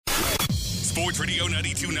Sports Radio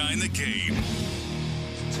 92.9 The Game.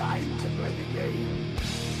 It's time to play the game.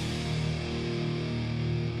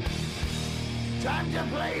 Time to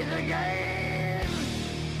play the game.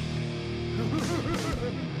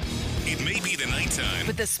 It may be the nighttime,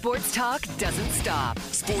 but the sports talk doesn't stop.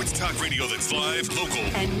 Sports talk radio that's live, local,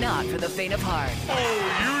 and not for the faint of heart.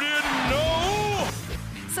 Oh, you didn't know?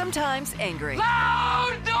 Sometimes angry.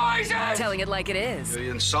 Loud noises! Telling it like it is.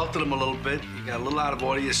 You insulted him a little bit. You got a little out of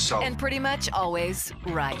order yourself. And pretty much always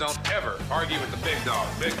right. Don't ever argue with the big dog.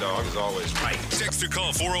 Big dog is always right. Text or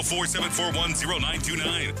call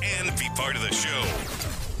 404-741-0929 and be part of the show.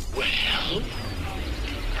 Well,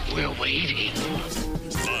 we're waiting.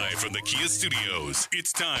 Live from the Kia Studios,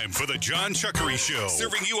 it's time for the John Chuckery Show.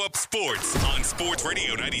 Serving you up sports on Sports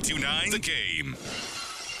Radio 92.9 The Game.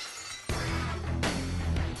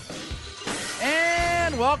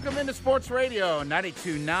 And welcome into Sports Radio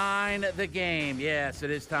 92.9 The Game. Yes,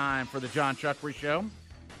 it is time for the John Chuckery Show.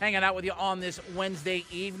 Hanging out with you on this Wednesday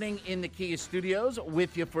evening in the Kia Studios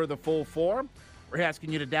with you for the full four. We're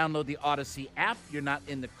asking you to download the Odyssey app. You're not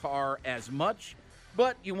in the car as much,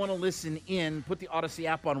 but you want to listen in. Put the Odyssey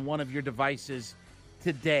app on one of your devices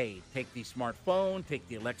today. Take the smartphone, take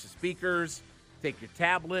the Alexa speakers, take your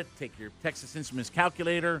tablet, take your Texas Instruments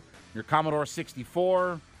calculator, your Commodore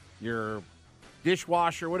 64, your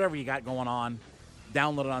dishwasher, whatever you got going on.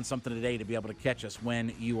 Download it on something today to be able to catch us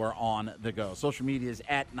when you are on the go. Social media is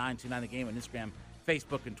at 929 The Game on Instagram,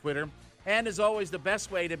 Facebook, and Twitter. And as always, the best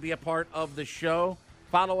way to be a part of the show,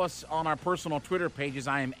 follow us on our personal Twitter pages.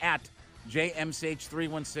 I am at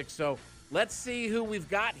JMCH316. So let's see who we've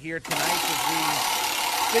got here tonight as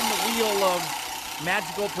we spin the wheel of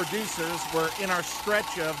magical producers. We're in our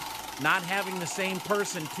stretch of not having the same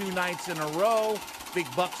person 2 nights in a row. Big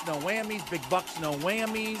bucks, no whammies. Big bucks, no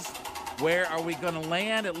whammies. Where are we going to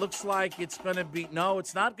land? It looks like it's going to be, no,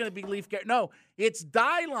 it's not going to be Leaf Garrett. No, it's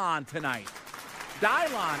Dylon tonight.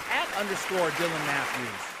 Dylon at _Dylan Matthews.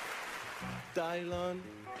 Dylon.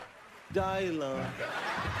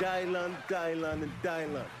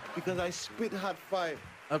 Because I spit hot fire.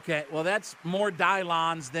 Okay, well, that's more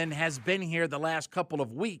Dylons than has been here the last couple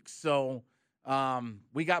of weeks. So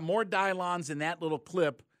we got more Dylons in that little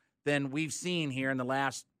clip than we've seen here in the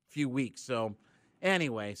last few weeks. So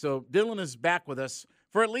anyway, so Dylan is back with us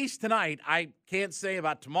for at least tonight. I can't say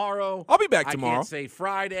about tomorrow. I'll be back tomorrow. I can't say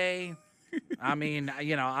Friday. I mean,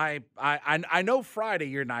 you know, I know Friday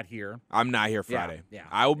you're not here. I'm not here Friday. Yeah,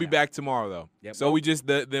 I will be back tomorrow, though. Yep. So we just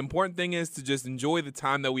the important thing is to just enjoy the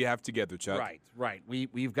time that we have together, Chuck. Right.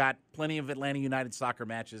 We've got plenty of Atlanta United soccer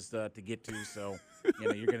matches to get to, so you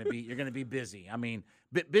know you're gonna be busy. I mean,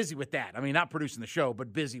 busy with that. I mean, not producing the show,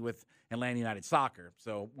 but busy with Atlanta United soccer.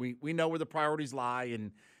 So we know where the priorities lie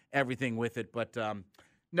and everything with it, but.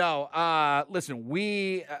 No, listen,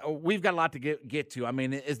 we've got a lot to get to. I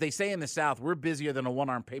mean, as they say in the South, we're busier than a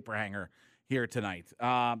one-armed paper hanger here tonight.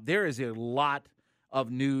 There is a lot of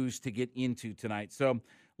news to get into tonight. So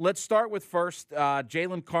let's start with first,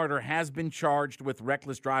 Jalen Carter has been charged with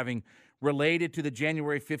reckless driving related to the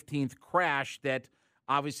January 15th crash that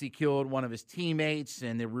obviously killed one of his teammates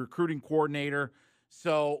and the recruiting coordinator.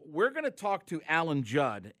 So we're going to talk to Alan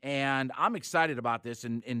Judd, and I'm excited about this,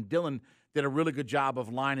 and Dylan did a really good job of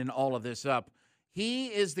lining all of this up. He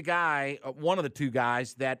is the guy, one of the two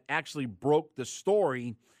guys, that actually broke the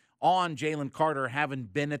story on Jalen Carter having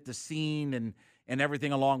been at the scene and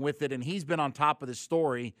everything along with it. And he's been on top of the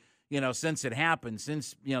story, you know, since it happened,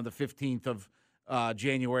 since, you know, the 15th of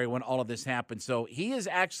January when all of this happened. So he is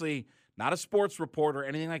actually not a sports reporter or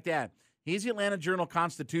anything like that. He's the Atlanta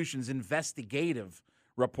Journal-Constitution's investigative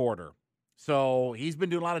reporter. So he's been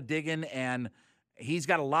doing a lot of digging, and he's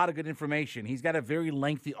got a lot of good information. He's got a very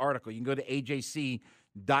lengthy article. You can go to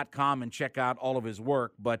ajc.com and check out all of his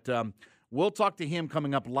work. But we'll talk to him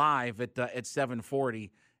coming up live at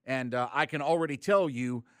 7:40. And I can already tell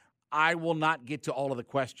you I will not get to all of the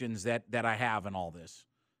questions that I have in all this.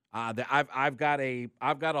 I've got a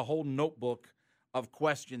whole notebook of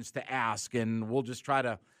questions to ask, and we'll just try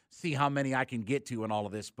to see how many I can get to in all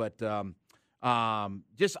of this. But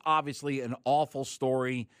just obviously an awful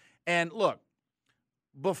story. And look,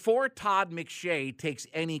 before Todd McShay takes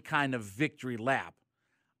any kind of victory lap,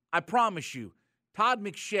 I promise you, Todd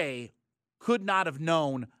McShay could not have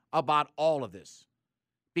known about all of this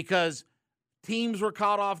because teams were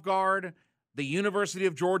caught off guard. The University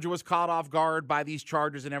of Georgia was caught off guard by these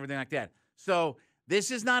charges and everything like that. So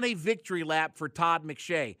this is not a victory lap for Todd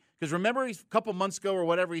McShay. Because remember, a couple months ago or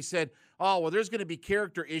whatever, he said, oh, well, there's going to be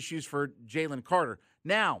character issues for Jalen Carter.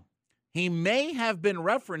 Now, he may have been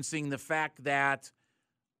referencing the fact that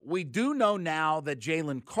we do know now that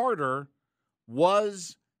Jalen Carter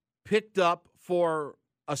was picked up for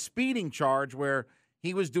a speeding charge where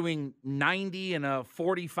he was doing 90 in a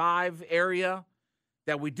 45 area.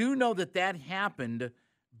 That we do know that happened,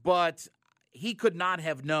 but he could not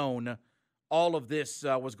have known all of this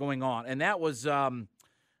was going on. And that was, that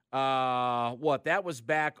was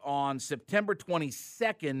back on September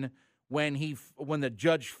 22nd when the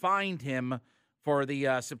judge fined him for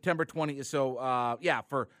the September 20. So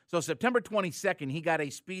September 22nd, he got a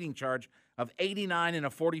speeding charge of 89 in a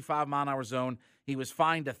 45-mile-an-hour zone. He was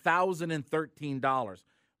fined $1,013.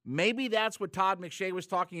 Maybe that's what Todd McShay was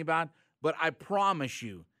talking about, but I promise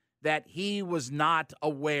you that he was not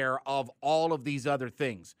aware of all of these other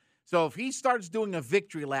things. So if he starts doing a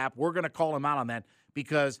victory lap, we're going to call him out on that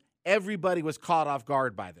because everybody was caught off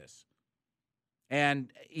guard by this.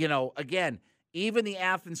 And, again, even the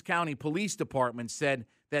Athens County Police Department said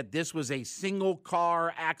that this was a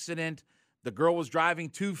single-car accident. The girl was driving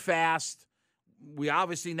too fast. We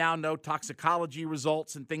obviously now know toxicology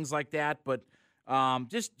results and things like that, but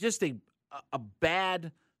just a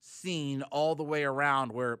bad scene all the way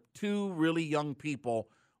around where two really young people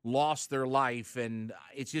lost their life, and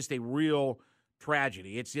it's just a real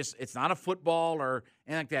tragedy. It's not a football or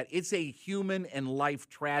anything like that. It's a human and life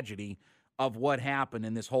tragedy of what happened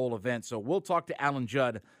in this whole event. So we'll talk to Alan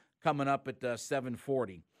Judd coming up at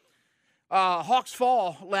 7:40. Hawks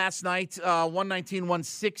fall last night,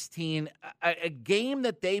 119-116, a game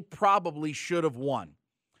that they probably should have won.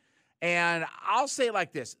 And I'll say it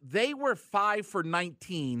like this. They were 5 for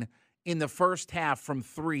 19 in the first half from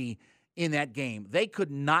 3 in that game. They could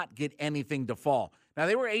not get anything to fall. Now,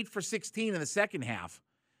 they were 8 for 16 in the second half.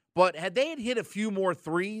 But had they hit a few more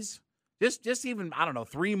threes, just even,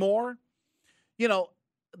 3 more,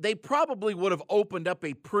 they probably would have opened up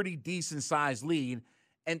a pretty decent-sized lead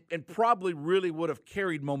and probably really would have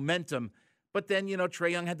carried momentum. But then, Trae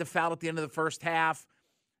Young had the foul at the end of the first half,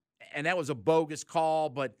 and that was a bogus call,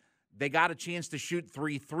 but they got a chance to shoot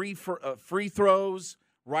three free throws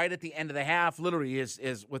right at the end of the half, literally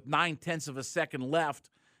is with 9/10 of a second left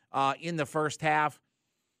in the first half.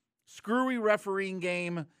 Screwy refereeing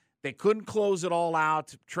game. They couldn't close it all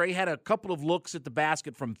out. Trae had a couple of looks at the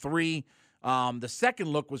basket from 3. The second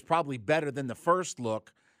look was probably better than the first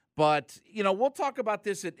look. But, we'll talk about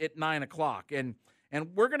this at 9 o'clock. And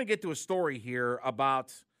we're going to get to a story here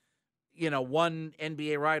about one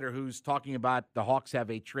NBA writer who's talking about the Hawks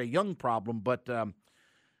have a Trae Young problem, but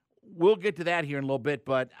we'll get to that here in a little bit.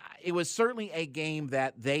 But it was certainly a game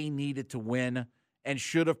that they needed to win and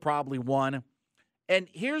should have probably won. And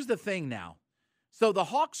here's the thing now. So the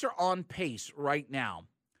Hawks are on pace right now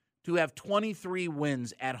to have 23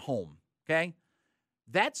 wins at home, okay?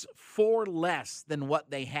 That's 4 less than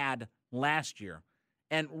what they had last year.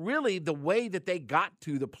 And really the way that they got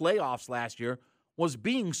to the playoffs last year was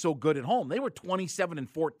being so good at home. They were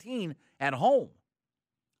 27-14 at home.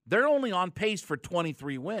 They're only on pace for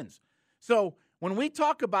 23 wins. So when we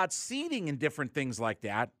talk about seeding and different things like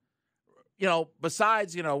that,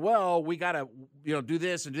 besides, we got to, do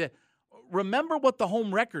this and do that, remember what the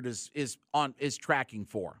home record is tracking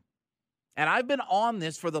for. And I've been on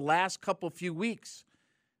this for the last few weeks.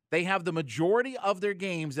 They have the majority of their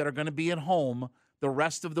games that are going to be at home the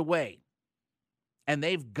rest of the way. And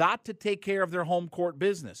they've got to take care of their home court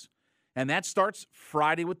business. And that starts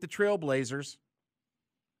Friday with the Trailblazers.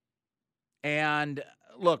 And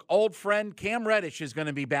look, old friend Cam Reddish is going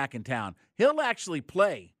to be back in town. He'll actually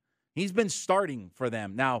play. He's been starting for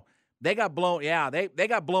them. Now, they got blown. Yeah, they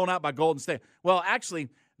got blown out by Golden State. Well, actually,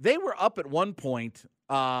 they were up at one point,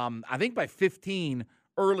 I think by 15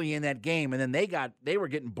 early in that game, and then they were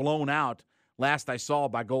getting blown out last I saw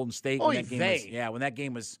by Golden State. When that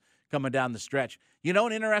game was coming down the stretch.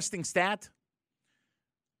 An interesting stat?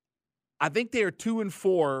 I think they are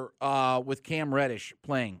 2-4 with Cam Reddish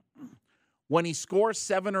playing. When he scores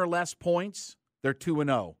 7 or less points, they're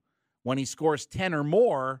 2-0. When he scores 10 or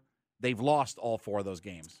more, they've lost all 4 of those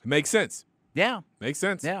games. Makes sense. Yeah. Makes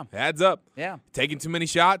sense. Yeah. Adds up. Yeah. Taking too many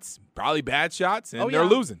shots, probably bad shots, and they're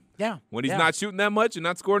losing. Yeah. When he's not shooting that much and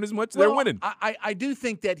not scoring as much, they're winning. I do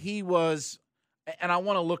think that he was, and I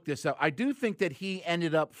want to look this up, I do think that he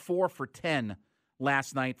ended up 4 for 10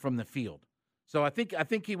 last night from the field. So I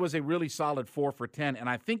think he was a really solid 4 for 10, and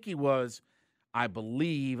I think he was, I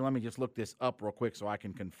believe, let me just look this up real quick so I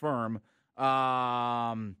can confirm.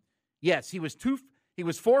 Yes, he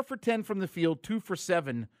was 4 for 10 from the field, 2 for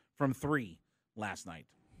 7 from 3 last night.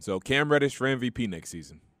 So Cam Reddish for MVP next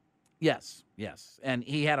season. Yes. And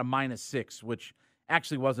he had a -6, which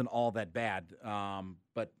actually wasn't all that bad.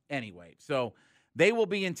 But anyway, so they will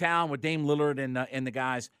be in town with Dame Lillard and the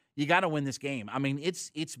guys. You got to win this game. I mean,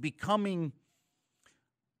 it's becoming,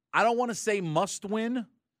 I don't want to say must win,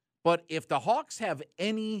 But if the Hawks have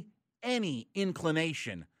any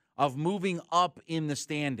inclination of moving up in the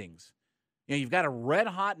standings, you've got a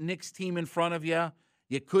red-hot Knicks team in front of you.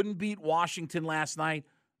 You couldn't beat Washington last night.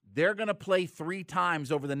 They're going to play 3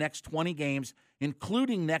 times over the next 20 games,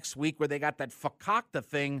 including next week where they got that fakakta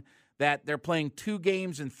thing that they're playing 2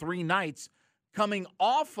 games in 3 nights, coming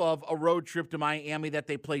off of a road trip to Miami that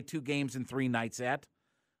they play 2 games in 3 nights at.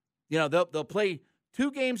 They'll play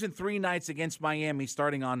 2 games in 3 nights against Miami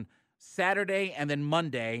starting on Saturday and then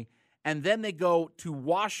Monday, and then they go to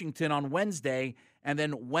Washington on Wednesday, and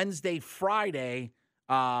then Wednesday, Friday,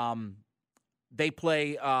 they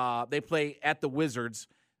play at the Wizards.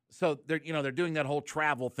 So they're doing that whole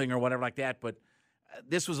travel thing or whatever like that. But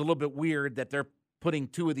this was a little bit weird that they're putting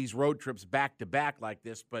 2 of these road trips back to back like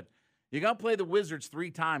this. But you're gonna play the Wizards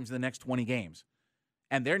 3 times in the next 20 games,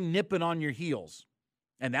 and they're nipping on your heels.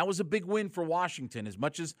 And that was a big win for Washington. As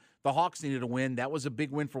much as the Hawks needed a win, that was a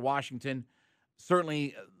big win for Washington.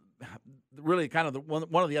 Certainly, really kind of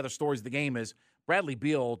one of the other stories of the game is Bradley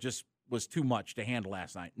Beal just was too much to handle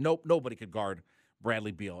last night. Nobody could guard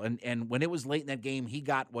Bradley Beal. And when it was late in that game, he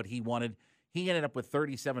got what he wanted. He ended up with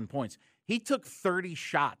 37 points. He took 30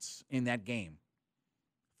 shots in that game.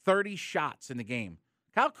 30 shots in the game.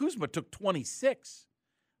 Kyle Kuzma took 26.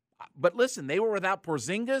 But listen, they were without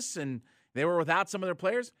Porzingis and they were without some of their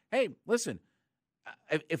players. Hey, listen,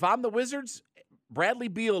 if I'm the Wizards, Bradley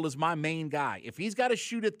Beal is my main guy. If he's got to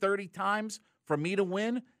shoot it 30 times for me to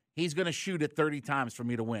win, he's going to shoot it 30 times for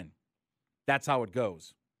me to win. That's how it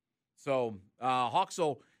goes. So Hawks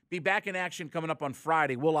will be back in action coming up on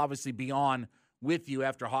Friday. We'll obviously be on with you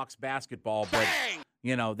after Hawks basketball. But,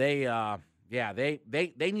 they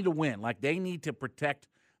need to win. Like, they need to protect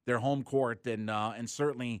their home court and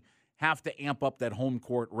certainly have to amp up that home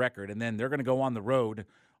court record. And then they're going to go on the road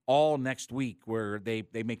all next week where they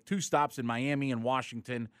make 2 stops in Miami and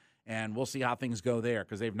Washington, and we'll see how things go there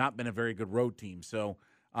because they've not been a very good road team. So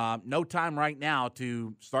no time right now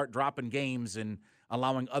to start dropping games and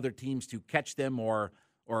allowing other teams to catch them or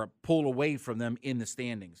pull away from them in the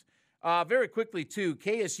standings. Very quickly, too,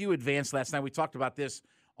 KSU advanced last night. We talked about this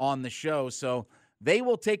on the show. So they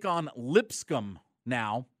will take on Lipscomb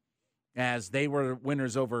now, as they were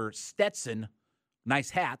winners over Stetson. Nice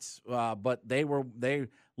hats, but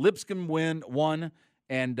Lipscomb won,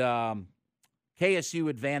 and KSU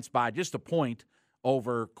advanced by just a point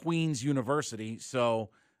over Queens University. So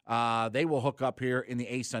they will hook up here in the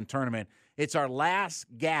ASUN tournament. It's our last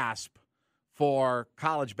gasp for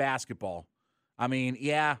college basketball. I mean,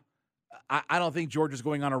 I don't think Georgia's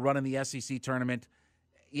going on a run in the SEC tournament.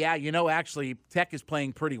 Actually, Tech is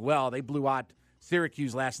playing pretty well. They blew out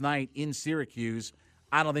Syracuse last night in Syracuse.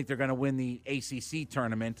 I don't think they're going to win the ACC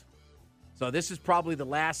tournament. So this is probably the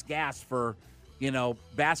last gasp for,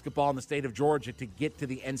 basketball in the state of Georgia to get to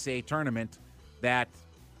the NCAA tournament. That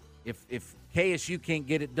if KSU can't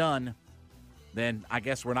get it done, then I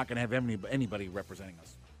guess we're not going to have anybody representing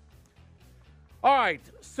us. All right,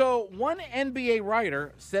 so one NBA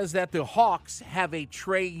writer says that the Hawks have a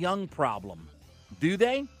Trae Young problem. Do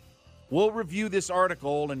they? We'll review this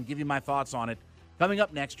article and give you my thoughts on it. Coming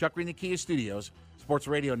up next, Chuck Green, the Kia Studios, Sports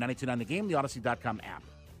Radio 92.9 The Game, the Odyssey.com app.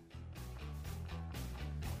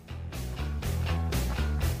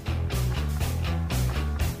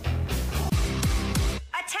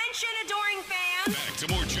 Attention, adoring fans! Back to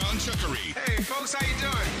more John Chuckery. Hey, folks, how you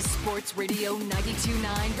doing? Sports Radio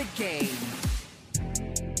 92.9 The Game.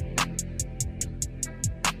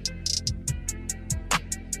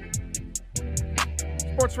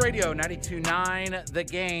 Sports Radio 92.9 The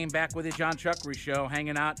Game, back with the John Chuckery Show,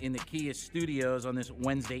 hanging out in the Kia Studios on this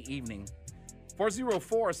Wednesday evening.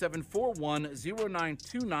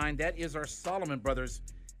 404-741-0929. That is our Solomon Brothers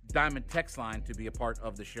Diamond text line to be a part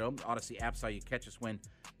of the show. The Odyssey app's how you catch us when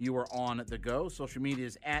you are on the go. Social media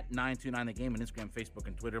is at 929 The Game on Instagram, Facebook,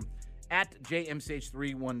 and Twitter. At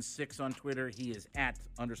JMCH316 on Twitter. He is at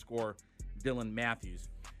 _Dylan Matthews.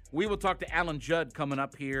 We will talk to Alan Judd coming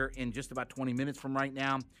up here in just about 20 minutes from right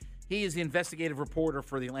now. He is the investigative reporter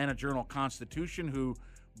for the Atlanta Journal-Constitution who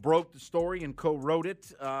broke the story and co-wrote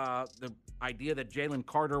it. The idea that Jalen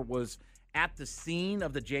Carter was at the scene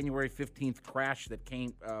of the January 15th crash that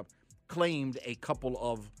claimed a couple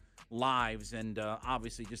of lives, and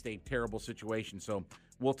obviously just a terrible situation. So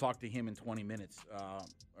we'll talk to him in 20 minutes,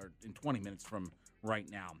 or in 20 minutes from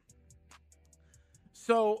right now.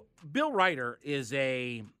 So Bill Ryder is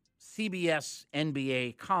a CBS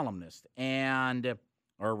NBA columnist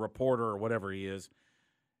or reporter or whatever he is.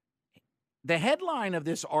 The headline of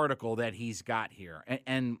this article that he's got here,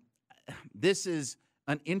 and this is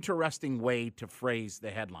an interesting way to phrase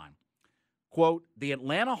the headline. Quote, "The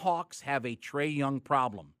Atlanta Hawks have a Trae Young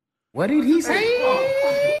problem. What did he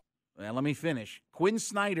say? Well, let me finish. Quinn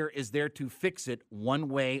Snyder is there to fix it one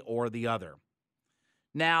way or the other.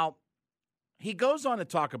 Now, he goes on to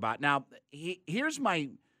talk about, here's my,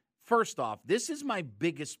 first off, this is my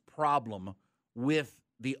biggest problem with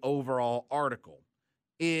the overall article,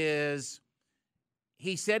 is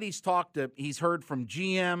he said he's heard from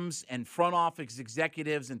GMs and front office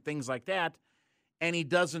executives and things like that, and he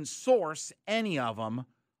doesn't source any of them,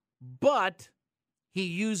 but he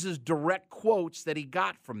uses direct quotes that he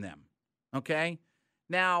got from them, okay?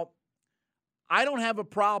 Now, I don't have a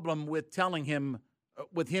problem with telling him,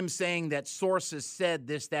 with him saying that sources said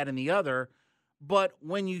this, that, and the other, but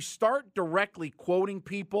when you start directly quoting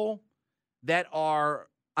people that are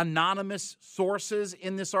anonymous sources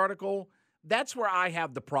in this article, that's where I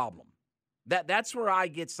have the problem. That's where I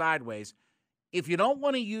get sideways. If you don't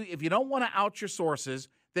want to out your sources,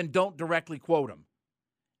 then don't directly quote them.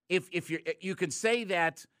 If you can say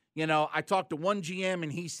that, I talked to one GM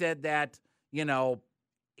and he said that,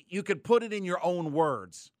 you could put it in your own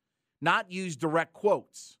words, not use direct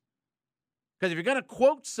quotes. Because if you're going to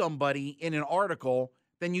quote somebody in an article,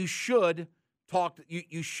 then you should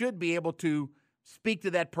you should be able to speak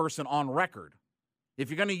to that person on record. If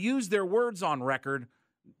you're going to use their words on record,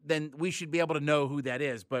 then we should be able to know who that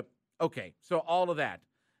is. But okay, so all of that.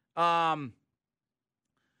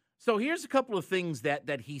 So here's a couple of things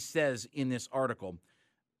that he says in this article.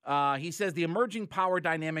 He says the emerging power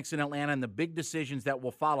dynamics in Atlanta and the big decisions that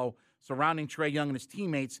will follow surrounding Trae Young and his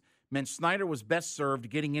teammates meant Snyder was best served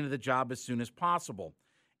getting into the job as soon as possible.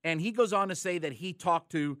 And he goes on to say that he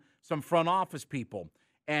talked to some front office people,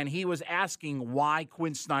 and he was asking why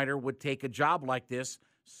Quinn Snyder would take a job like this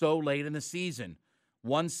so late in the season.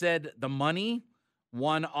 One said the money,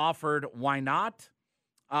 one offered why not.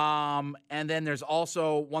 And then there's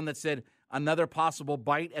also one that said another possible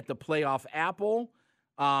bite at the playoff apple,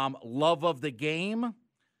 love of the game.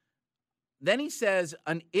 Then he says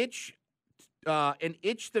an itch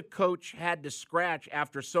the coach had to scratch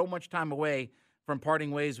after so much time away from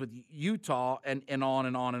parting ways with Utah, and on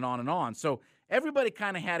and on and on and on. So everybody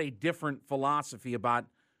kind of had a different philosophy about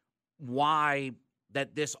why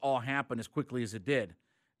that this all happened as quickly as it did.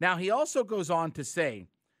 Now, he also goes on to say,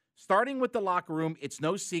 starting with the locker room, it's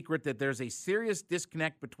no secret that there's a serious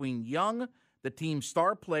disconnect between Young, the team's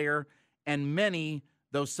star player, and many,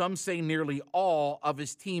 though some say nearly all, of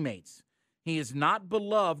his teammates. He is not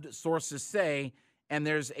beloved, sources say, and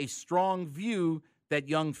there's a strong view that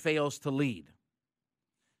Young fails to lead.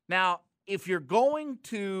 Now, if you're going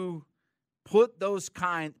to put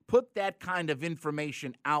that kind of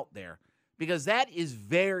information out there, because that is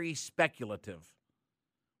very speculative,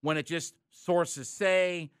 when it just sources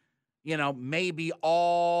say, maybe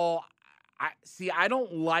all. I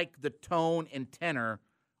don't like the tone and tenor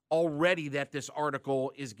already that this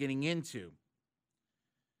article is getting into.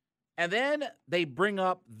 And then they bring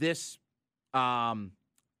up this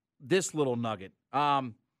little nugget.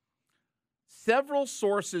 Several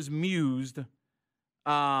sources mused,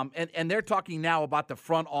 and they're talking now about the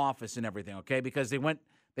front office and everything, okay? Because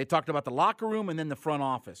they talked about the locker room and then the front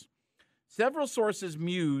office. Several sources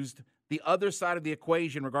mused the other side of the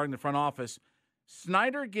equation regarding the front office.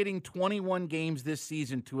 Snyder getting 21 games this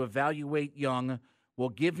season to evaluate Young will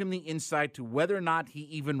give him the insight to whether or not he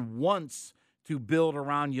even wants to build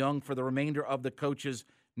around Young for the remainder of the coach's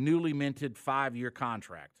newly minted 5-year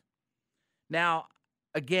contract. Now,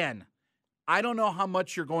 again, I don't know how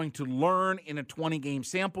much you're going to learn in a 20-game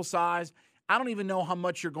sample size. I don't even know how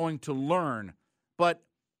much you're going to learn. But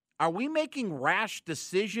are we making rash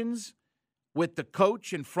decisions with the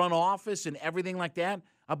coach and front office and everything like that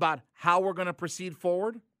about how we're going to proceed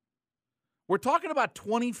forward? We're talking about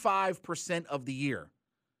 25% of the year.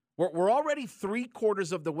 We're already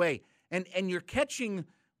 3/4 of the way. And you're catching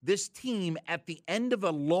this team at the end of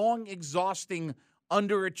a long, exhausting,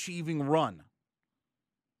 underachieving run.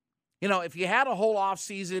 If you had a whole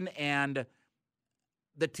offseason and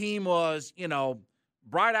the team was,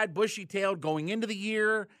 bright-eyed, bushy-tailed going into the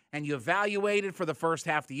year, and you evaluated for the first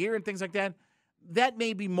half of the year and things like that, that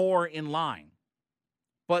may be more in line.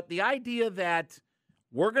 But the idea that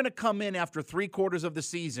we're going to come in after 3/4 of the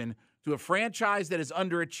season to a franchise that is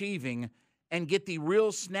underachieving and get the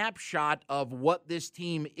real snapshot of what this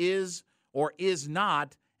team is or is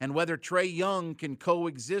not, and whether Trae Young can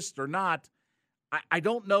coexist or not, I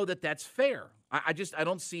don't know that that's fair. I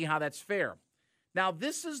don't see how that's fair. Now,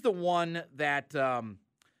 this is the one that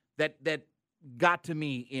that got to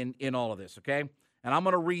me in all of this, okay? And I'm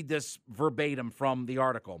going to read this verbatim from the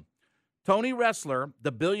article. Tony Ressler,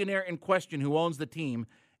 the billionaire in question who owns the team,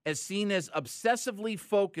 is seen as obsessively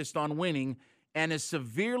focused on winning and is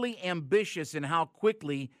severely ambitious in how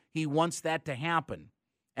quickly he wants that to happen.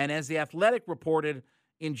 And as The Athletic reported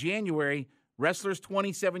in January, Ressler's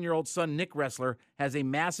 27-year-old son, Nick Ressler, has a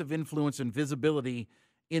massive influence and visibility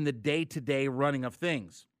in the day-to-day running of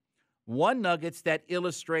things. One nugget that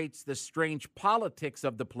illustrates the strange politics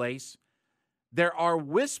of the place: there are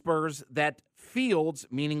whispers that Fields,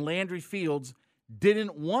 meaning Landry Fields,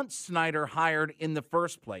 didn't want Snyder hired in the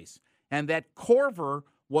first place, and that Corver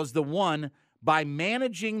was the one, by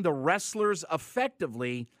managing the Wrestlers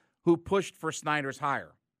effectively, who pushed for Snyder's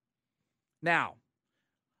hire. Now,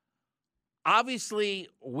 obviously,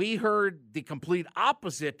 we heard the complete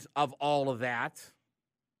opposite of all of that.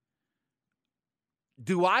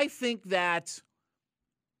 Do I think that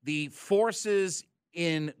the forces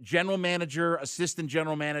in general manager, assistant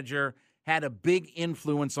general manager, had a big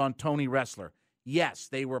influence on Tony Ressler? Yes,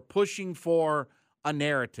 they were pushing for a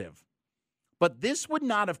narrative. But this would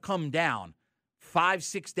not have come down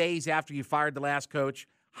 5-6 days after you fired the last coach,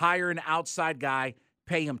 hire an outside guy,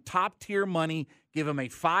 pay him top-tier money, give him a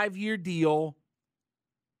 5-year deal,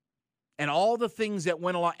 and all the things that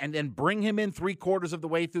went along, and then bring him in 3/4 of the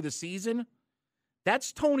way through the season.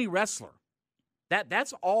 That's Tony Ressler.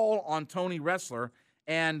 That's all on Tony Ressler,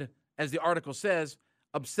 and as the article says,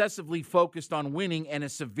 obsessively focused on winning and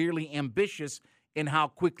is severely ambitious in how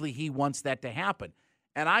quickly he wants that to happen.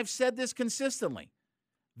 And I've said this consistently.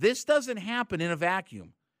 This doesn't happen in a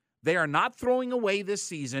vacuum. They are not throwing away this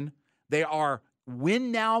season. They are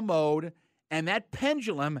win-now mode, and that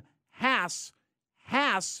pendulum has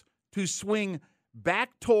to swing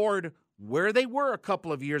back toward where they were a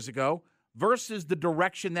couple of years ago versus the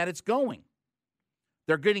direction that it's going.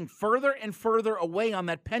 They're getting further and further away on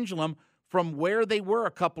that pendulum from where they were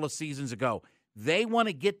a couple of seasons ago. They want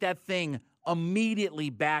to get that thing immediately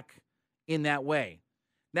back in that way.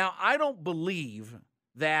 Now, I don't believe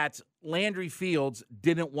that Landry Fields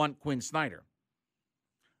didn't want Quinn Snyder.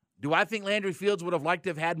 Do I think Landry Fields would have liked to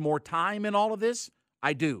have had more time in all of this?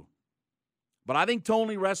 I do. But I think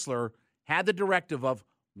Tony Ressler had the directive of,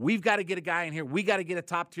 we've got to get a guy in here. We got to get a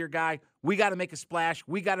top-tier guy. We got to make a splash.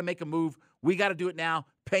 We got to make a move. We got to do it now.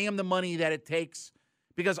 Pay him the money that it takes.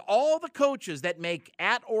 Because all the coaches that make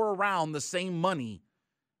at or around the same money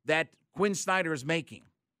that Quinn Snyder is making,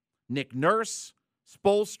 Nick Nurse,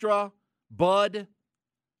 Spoelstra, Bud,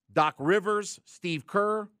 Doc Rivers, Steve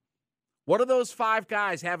Kerr, what do those 5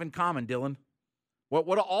 guys have in common, Dylan? What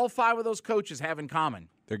do all 5 of those coaches have in common?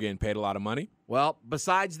 They're getting paid a lot of money. Well,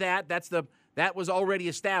 besides that, that was already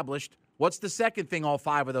established. What's the second thing all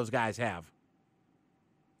 5 of those guys have?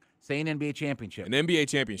 Say an NBA championship. An NBA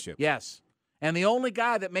championship. Yes. And the only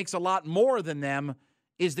guy that makes a lot more than them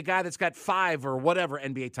is the guy that's got 5 or whatever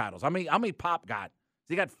NBA titles. How many Pop got? Has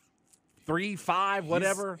he got 3, 5,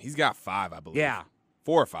 whatever? He's got 5, I believe. Yeah.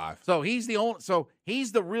 4 or 5. So he's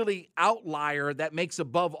the really outlier that makes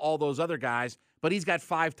above all those other guys, but he's got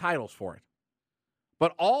 5 titles for it.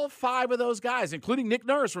 But all 5 of those guys, including Nick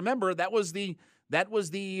Nurse, remember that was the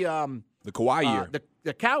Kawhi year.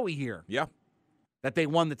 The Cowie year. Yeah. That they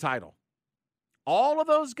won the title. All of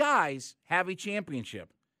those guys have a championship.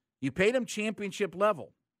 You paid them championship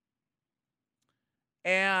level.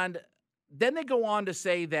 And then they go on to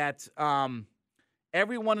say that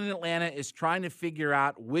everyone in Atlanta is trying to figure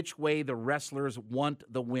out which way the Wrestlers want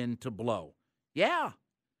the wind to blow. Yeah,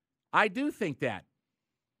 I do think that.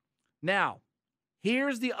 Now,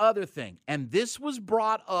 here's the other thing, and this was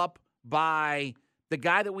brought up by the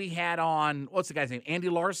guy that we had on, what's the guy's name, Andy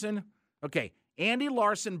Larson? Okay, Andy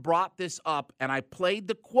Larson brought this up, and I played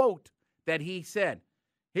the quote that he said.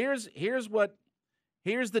 Here's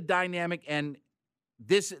the dynamic, and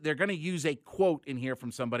this they're going to use a quote in here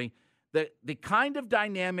from somebody. The kind of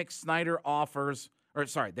dynamic offers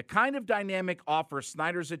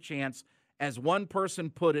Snyder's a chance, as one person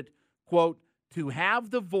put it, quote, to have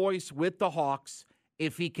the voice with the Hawks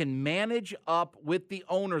if he can manage up with the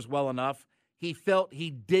owners well enough he felt he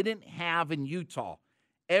didn't have in Utah.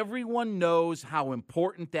 Everyone knows how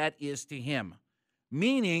important that is to him,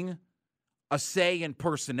 meaning a say in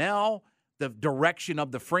personnel, the direction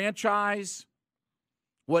of the franchise,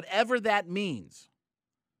 whatever that means.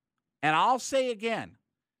 And I'll say again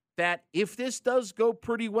that if this does go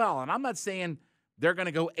pretty well, and I'm not saying they're going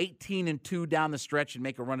to go 18-2 down the stretch and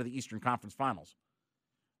make a run of the Eastern Conference Finals,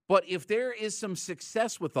 but if there is some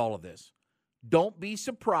success with all of this, don't be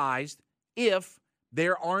surprised if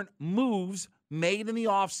there aren't moves made in the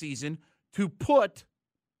offseason to put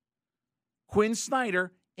Quinn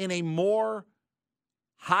Snyder in a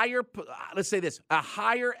higher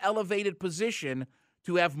elevated position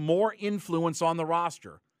to have more influence on the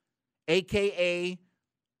roster, a.k.a.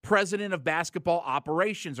 president of basketball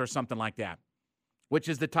operations or something like that. which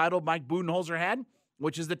is the title Mike Budenholzer had,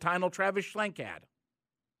 which is the title Travis Schlenk had.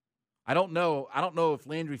 I don't know if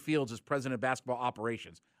Landry Fields is president of basketball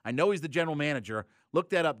operations. I know he's the general manager.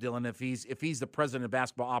 Look that up, Dylan, if he's the president of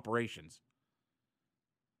basketball operations.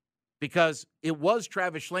 Because it was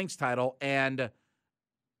Travis Schlenk's title, and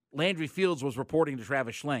Landry Fields was reporting to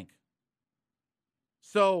Travis Schlenk.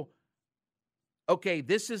 So, okay,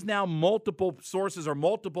 this is now multiple sources or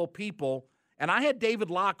multiple people, and I had David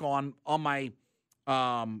Locke on my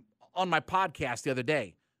podcast the other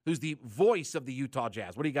day, who's the voice of the Utah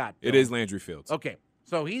Jazz. What do you got, Bill? It is Landry Fields. Okay,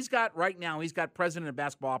 so he's got president of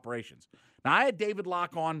basketball operations. Now, I had David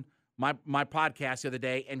Locke on my podcast the other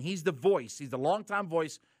day, and he's the voice. He's the longtime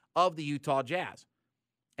voice of the Utah Jazz.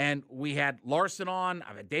 And we had Larson on,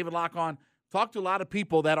 I've had David Locke on, talked to a lot of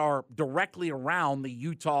people that are directly around the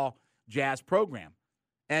Utah Jazz program.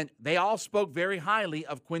 And they all spoke very highly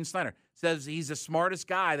of Quinn Snyder. Says he's the smartest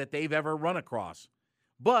guy that they've ever run across.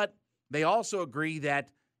 But they also agree that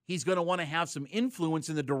he's going to want to have some influence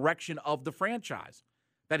in the direction of the franchise.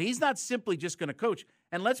 That he's not simply just going to coach.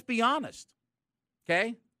 And let's be honest,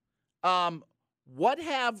 okay? What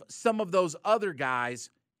have some of those other guys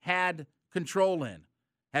had control in?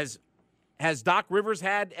 Has Doc Rivers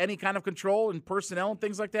had any kind of control in personnel and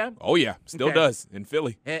things like that? Oh, yeah. Still does in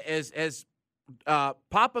Philly. Has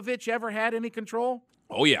Popovich ever had any control?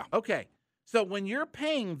 Oh, yeah. Okay. So when you're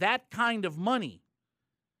paying that kind of money,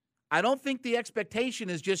 I don't think the expectation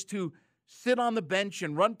is just to sit on the bench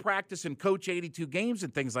and run practice and coach 82 games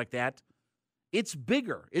and things like that. It's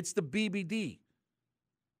bigger. It's the BBD.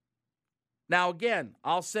 Now, again,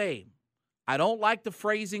 I'll say, I don't like the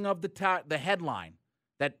phrasing of the headline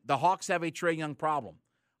that the Hawks have a Trae Young problem.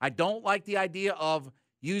 I don't like the idea of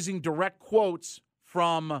using direct quotes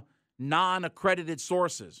from non-accredited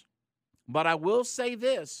sources. But I will say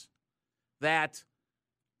this, that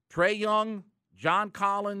Trae Young, John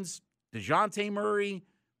Collins, DeJounte Murray,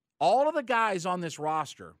 all of the guys on this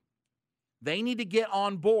roster, they need to get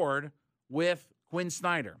on board with Quinn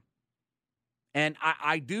Snyder. And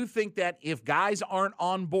I do think that if guys aren't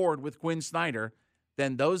on board with Quinn Snyder,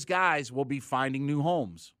 then those guys will be finding new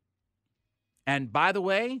homes. And by the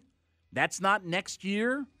way, that's not next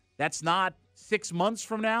year. That's not 6 months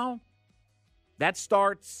from now. That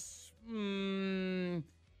starts, today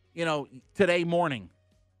morning.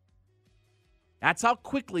 That's how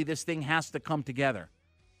quickly this thing has to come together.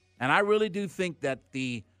 And I really do think that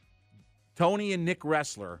the Tony and Nick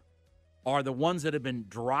Ressler are the ones that have been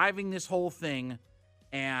driving this whole thing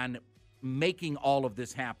and making all of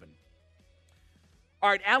this happen. All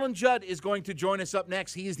right, Alan Judd is going to join us up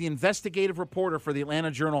next. He is the investigative reporter for the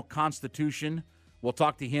Atlanta Journal-Constitution. We'll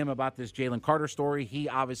talk to him about this Jalen Carter story. He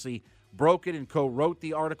obviously broke it and co-wrote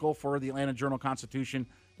the article for the Atlanta Journal-Constitution.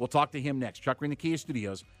 We'll talk to him next. Chuck Green, the Kia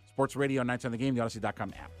Studios, Sports Radio, Nights on the Game, the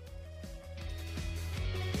Odyssey.com app.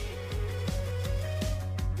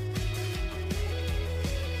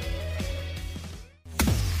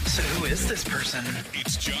 So who is this person?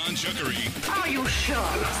 It's John Chuckery. Are you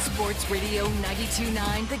sure? Sports Radio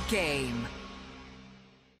 92.9 The Game.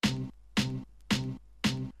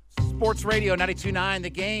 Sports Radio 92.9 The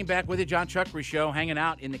Game. Back with you, John Chuckery Show, hanging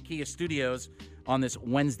out in the Kia Studios on this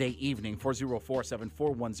Wednesday evening.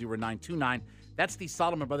 404-741-0929. That's the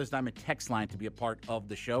Solomon Brothers Diamond text line to be a part of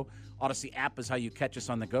the show. Odyssey app is how you catch us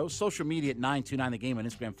on the go. Social media at 929 The Game on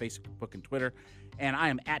Instagram, Facebook, and Twitter. And I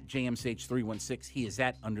am at JMSH316. He is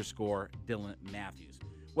at _Dylan Matthews.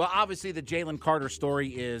 Well, obviously, the Jalen Carter story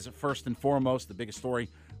is first and foremost. The biggest story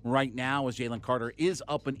right now is Jalen Carter is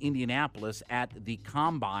up in Indianapolis at the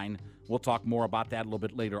Combine. We'll talk more about that a little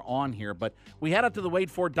bit later on here. But we head up to the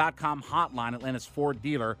WadeFord.com hotline, Atlanta's Ford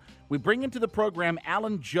dealer. We bring into the program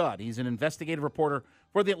Alan Judd. He's an investigative reporter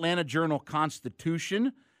for the Atlanta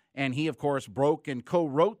Journal-Constitution. And he, of course, broke and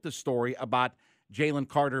co-wrote the story about Jalen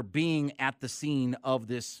Carter being at the scene of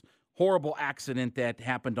this horrible accident that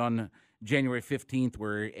happened on January 15th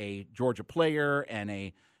where a Georgia player and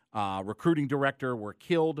a recruiting director were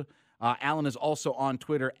killed. Alan is also on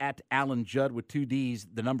Twitter at Alan Judd with 2 Ds,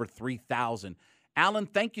 the number 3000. Alan,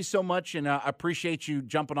 thank you so much, and I appreciate you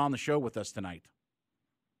jumping on the show with us tonight.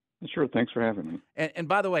 Sure, thanks for having me. And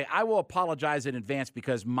by the way, I will apologize in advance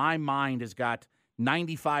because my mind has got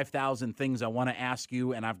 95,000 things I want to ask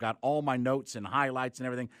you, and I've got all my notes and highlights and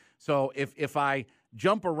everything. So if I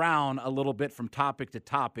jump around a little bit from topic to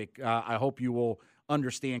topic, I hope you will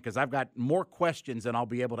understand because I've got more questions than I'll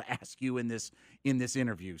be able to ask you in this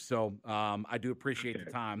interview. So I do appreciate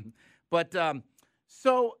the time. But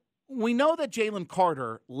so we know that Jalen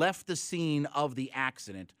Carter left the scene of the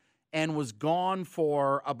accident and was gone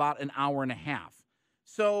for about an hour and a half.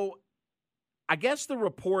 So I guess the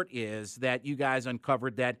report is that you guys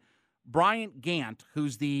uncovered that Bryant Gant,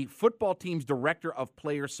 who's the football team's director of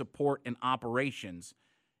player support and operations,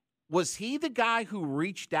 was he the guy who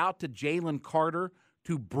reached out to Jalen Carter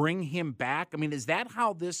to bring him back? I mean, is that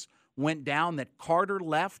how this went down, that Carter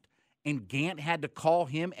left and Gant had to call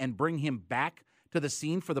him and bring him back to the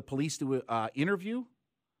scene for the police to interview?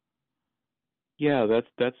 Yeah,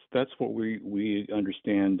 that's what we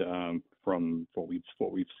understand from what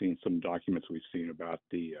we've seen, some documents we've seen about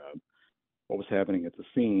the what was happening at the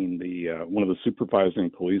scene. The one of the supervising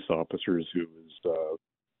police officers who was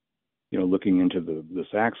looking into this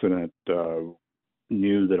accident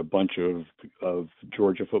knew that a bunch of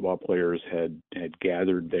Georgia football players had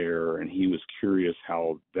gathered there, and he was curious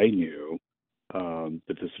how they knew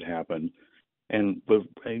that this had happened, and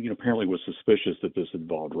apparently was suspicious that this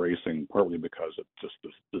involved racing, partly because of just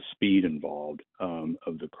the speed involved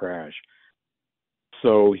of the crash.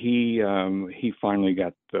 So he finally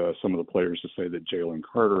got some of the players to say that Jalen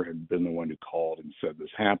Carter had been the one who called and said this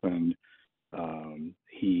happened.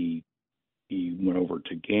 He went over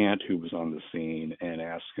to Gant, who was on the scene, and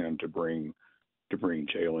asked him to bring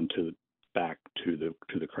Jalen back to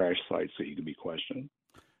the crash site so he could be questioned.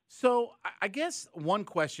 So I guess one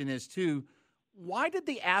question is, too, why did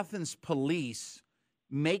the Athens police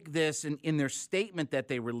make this, in their statement that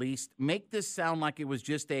they released, make this sound like it was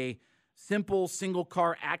just a simple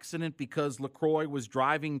single-car accident because LaCroix was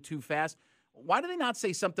driving too fast? Why did they not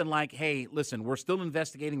say something like, hey, listen, we're still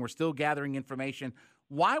investigating, we're still gathering information?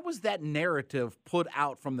 Why was that narrative put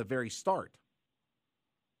out from the very start?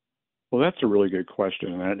 Well, that's a really good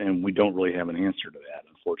question, and we don't really have an answer to that,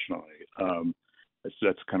 unfortunately.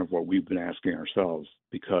 That's kind of what we've been asking ourselves,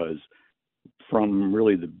 because from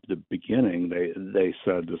really the beginning, they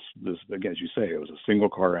said this again, as you say, it was a single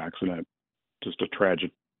car accident, just a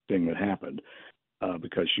tragic thing that happened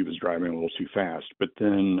because she was driving a little too fast. But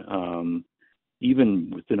then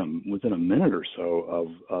even within a minute or so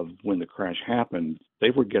of when the crash happened, they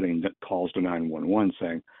were getting calls to 911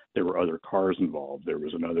 saying there were other cars involved. There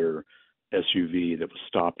was another SUV that was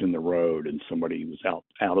stopped in the road, and somebody was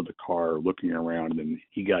out of the car looking around, and then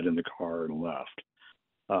he got in the car and left.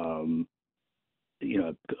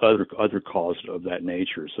 Other calls of that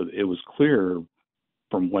nature. So it was clear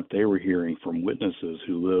from what they were hearing from witnesses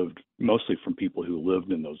mostly from people who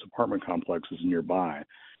lived in those apartment complexes nearby,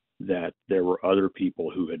 that there were other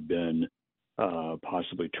people who had been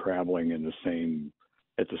possibly traveling at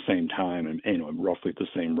the same time and roughly at the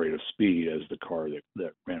same rate of speed as the car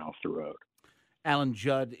that ran off the road. Alan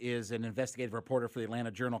Judd is an investigative reporter for the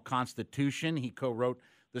Atlanta Journal-Constitution. He co-wrote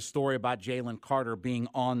the story about Jalen Carter being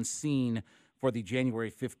on scene for the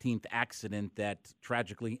January 15th accident that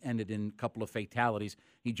tragically ended in a couple of fatalities.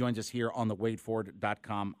 He joins us here on the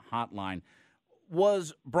WadeFord.com hotline.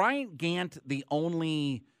 Was Bryant Gant the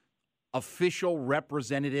only official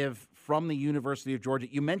representative from the University of Georgia?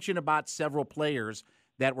 You mentioned about several players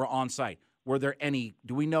that were on site. Were there any?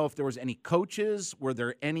 Do we know if there was any coaches? Was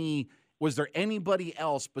there anybody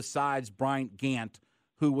else besides Bryant Gant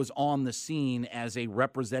who was on the scene as a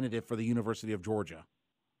representative for the University of Georgia?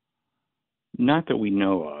 Not that we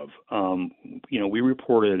know of. We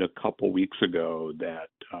reported a couple weeks ago that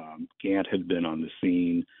Gant had been on the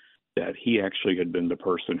scene, that he actually had been the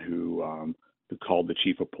person who called the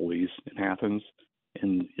chief of police in Athens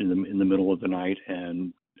in the middle of the night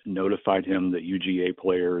and notified him that UGA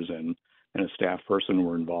players and a staff person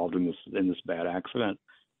were involved in this bad accident.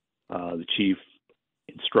 The chief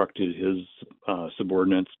instructed his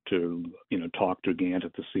subordinates to talk to Gant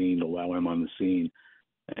at the scene, allow him on the scene,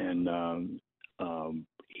 and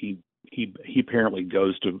he apparently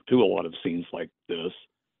goes to a lot of scenes like this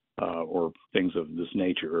or things of this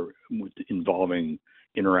nature involving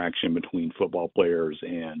interaction between football players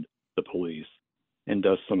and the police, and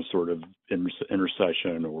does some sort of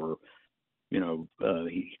intercession, or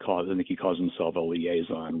I think he calls himself a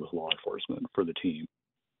liaison with law enforcement for the team.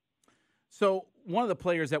 So one of the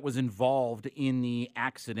players that was involved in the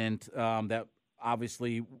accident, that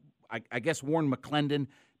obviously, I guess Warren McClendon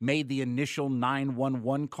made the initial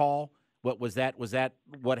 911 call. What was that? Was that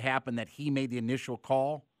what happened, that he made the initial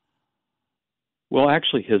call? Well,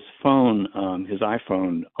 actually, his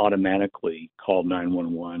iPhone automatically called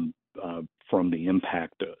 911 from the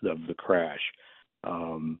impact of the crash.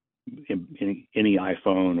 Any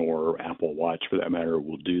iPhone or Apple Watch, for that matter,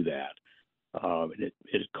 will do that.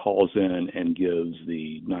 It calls in and gives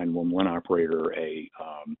the 911 operator a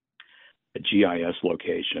GIS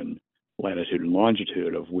location, latitude and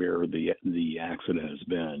longitude of where the accident has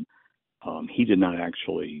been. He did not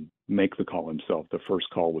actually make the call himself. The first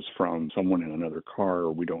call was from someone in another car.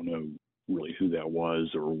 We don't know really who that was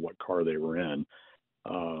or what car they were in.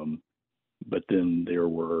 But then there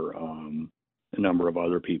were a number of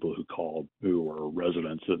other people who called who were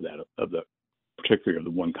residents of the particularly the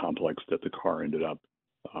one complex that the car ended up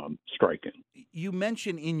striking. You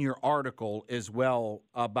mentioned in your article as well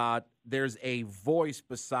about there's a voice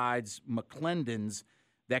besides McClendon's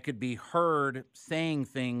that could be heard saying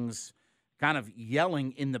things, kind of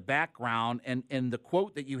yelling in the background. And the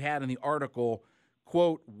quote that you had in the article,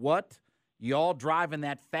 quote, "What y'all driving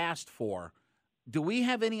that fast for?" Do we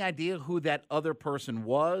have any idea who that other person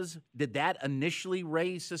was? Did that initially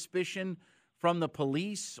raise suspicion from the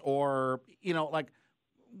police? Or,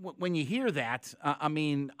 when you hear that,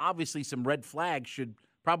 obviously some red flags should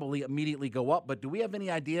probably immediately go up. But do we have any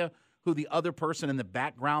idea who the other person in the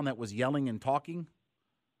background that was yelling and talking?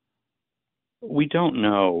 We don't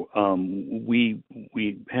know. We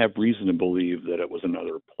have reason to believe that it was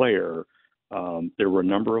another player. There were a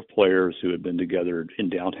number of players who had been together in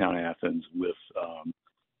downtown Athens with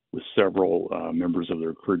several members of the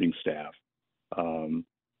recruiting staff.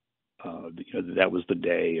 That was the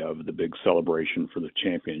day of the big celebration for the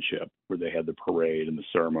championship, where they had the parade and the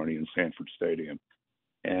ceremony in Sanford Stadium.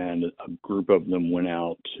 And a group of them went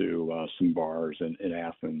out to some bars in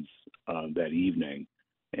Athens that evening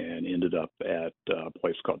and ended up at a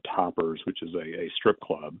place called Toppers, which is a strip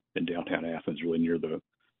club in downtown Athens, really near the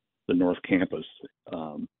North Campus.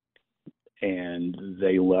 And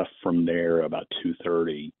they left from there about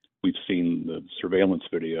 2:30. We've seen the surveillance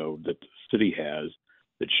video that the city has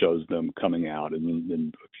that shows them coming out, and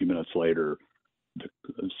then a few minutes later,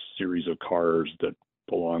 a series of cars that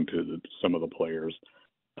belong to some of the players.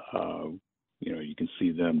 You can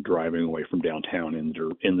see them driving away from downtown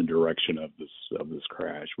in the direction of this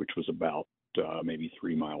crash, which was about maybe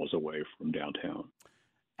 3 miles away from downtown.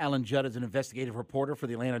 Alan Judd is an investigative reporter for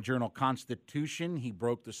the Atlanta Journal-Constitution. He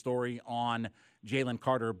broke the story on Jalen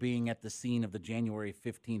Carter being at the scene of the January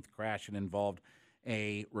 15th crash and involved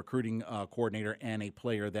a recruiting coordinator and a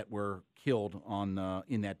player that were killed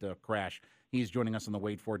in that crash. He's joining us on the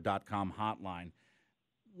WadeFord.com hotline.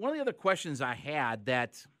 One of the other questions I had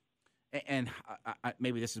that, and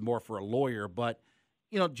maybe this is more for a lawyer, but,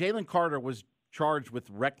 Jalen Carter was charged with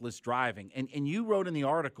reckless driving. And you wrote in the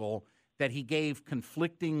article that he gave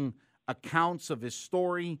conflicting accounts of his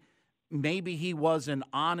story. Maybe he wasn't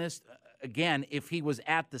honest. Again, if he was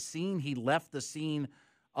at the scene, he left the scene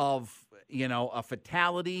of, a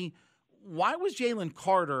fatality. Why was Jalen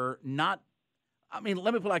Carter not, let me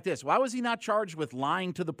put it like this. Why was he not charged with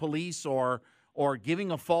lying to the police or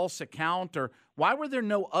giving a false account? Or why were there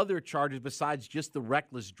no other charges besides just the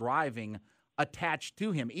reckless driving attached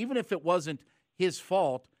to him? Even if it wasn't his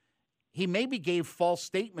fault, he maybe gave false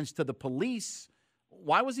statements to the police.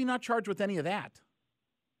 Why was he not charged with any of that?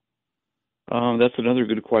 That's another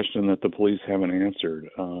good question that the police haven't answered.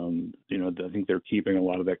 I think they're keeping a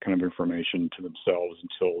lot of that kind of information to themselves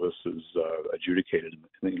until this is adjudicated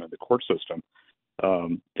in the court system.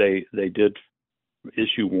 They did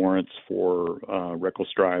issue warrants for reckless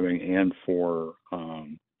driving and for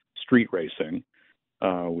street racing,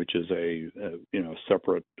 which is a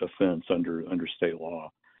separate offense under state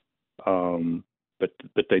law. But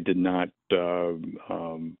they did not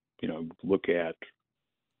look at,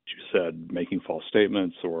 as you said, making false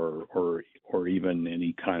statements or even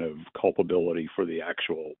any kind of culpability for the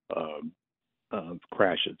actual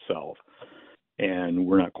crash itself. And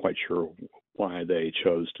we're not quite sure why they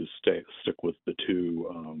chose to stick with the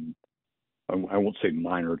two. I won't say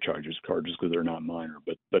minor charges because they're not minor,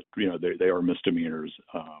 but they are misdemeanors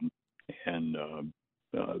and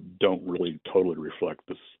don't really totally reflect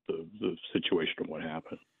the situation of what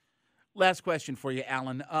happened. Last question for you,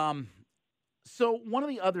 Alan. So one of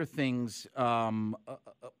the other things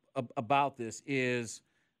about this is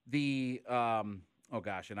the and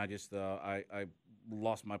I just I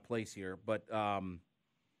lost my place here, but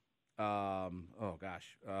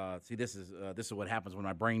see, this is what happens when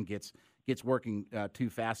my brain gets working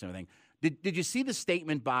too fast and everything. Did you see the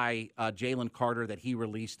statement by Jalen Carter that he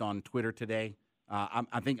released on Twitter today?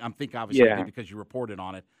 I think obviously yeah. because you reported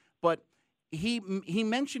on it, but he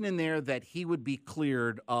mentioned in there that he would be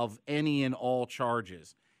cleared of any and all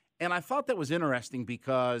charges, and I thought that was interesting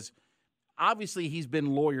because obviously he's been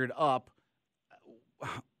lawyered up.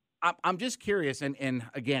 I'm just curious, and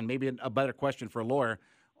again, maybe a better question for a lawyer.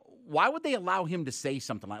 Why would they allow him to say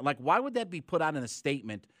something like why would that be put out in a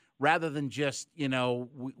statement rather than just,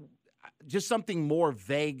 just something more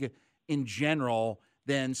vague in general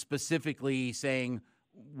than specifically saying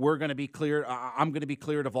we're going to be cleared, I'm going to be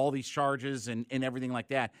cleared of all these charges and everything like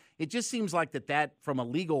that? It just seems like that from a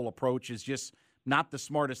legal approach is just not the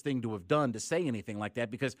smartest thing to have done to say anything like that,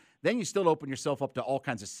 because then you still open yourself up to all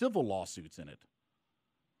kinds of civil lawsuits in it.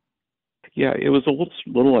 Yeah, it was a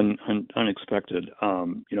little unexpected.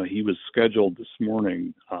 He was scheduled this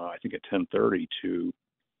morning, I think at 10:30, to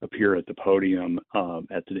appear at the podium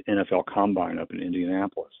at the NFL Combine up in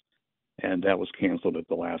Indianapolis, and that was canceled at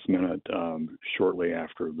the last minute, shortly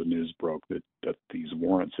after the news broke that these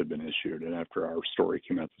warrants had been issued, and after our story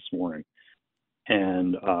came out this morning.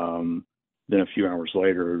 And then a few hours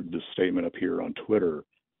later, the statement appeared on Twitter.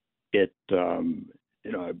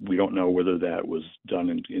 We don't know whether that was done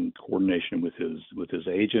in coordination with his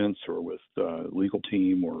agents or with the legal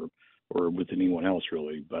team or with anyone else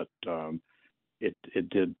really, but it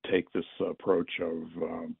did take this approach of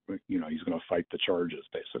he's going to fight the charges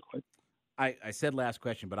basically. I said last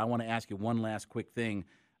question, but I want to ask you one last quick thing.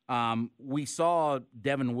 We saw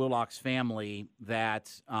Devin Willock's family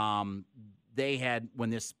that they had, when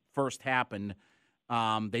this first happened,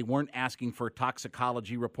 they weren't asking for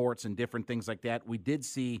toxicology reports and different things like that. We did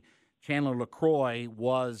see Chandler LaCroix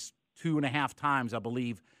was 2.5 times, I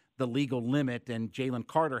believe, the legal limit, and Jalen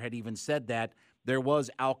Carter had even said that there was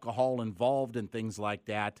alcohol involved and things like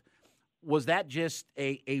that. Was that just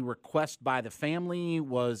a request by the family?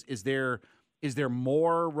 Is there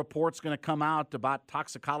more reports going to come out about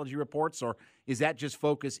toxicology reports, or is that just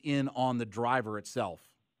focus in on the driver itself?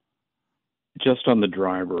 Just on the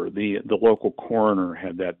driver. The local coroner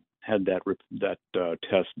had that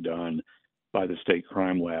test done by the state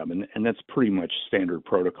crime lab, and that's pretty much standard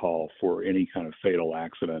protocol for any kind of fatal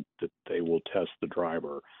accident, that they will test the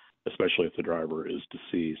driver, especially if the driver is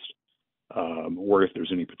deceased, or if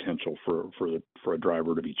there's any potential for a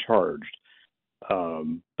driver to be charged.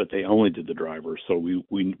 But they only did the driver, so we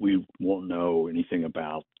won't know anything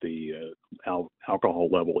about the alcohol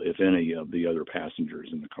level, if any, of the other passengers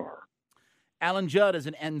in the car. Alan Judd is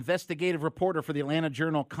an investigative reporter for the Atlanta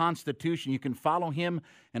Journal-Constitution. You can follow him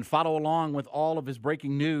and follow along with all of his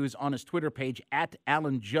breaking news on his Twitter page at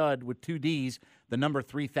Alan Judd with 2 Ds, the number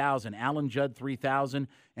 3000, Alan Judd 3000,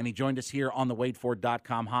 and he joined us here on the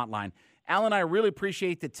WadeFord.com hotline. Alan, I really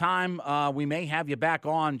appreciate the time. We may have you back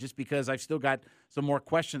on just because I've still got some more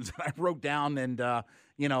questions that I wrote down, and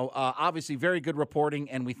obviously very good reporting,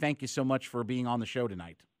 and we thank you so much for being on the show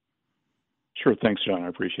tonight. Sure. Thanks, John. I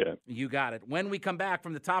appreciate it. You got it. When we come back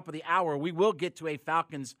from the top of the hour, we will get to a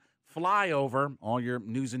Falcons flyover, all your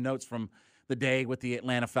news and notes from the day with the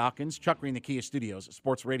Atlanta Falcons. Chuck Green, the Kia Studios,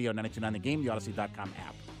 Sports Radio 92.9 The Game, the Odyssey.com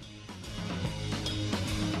app.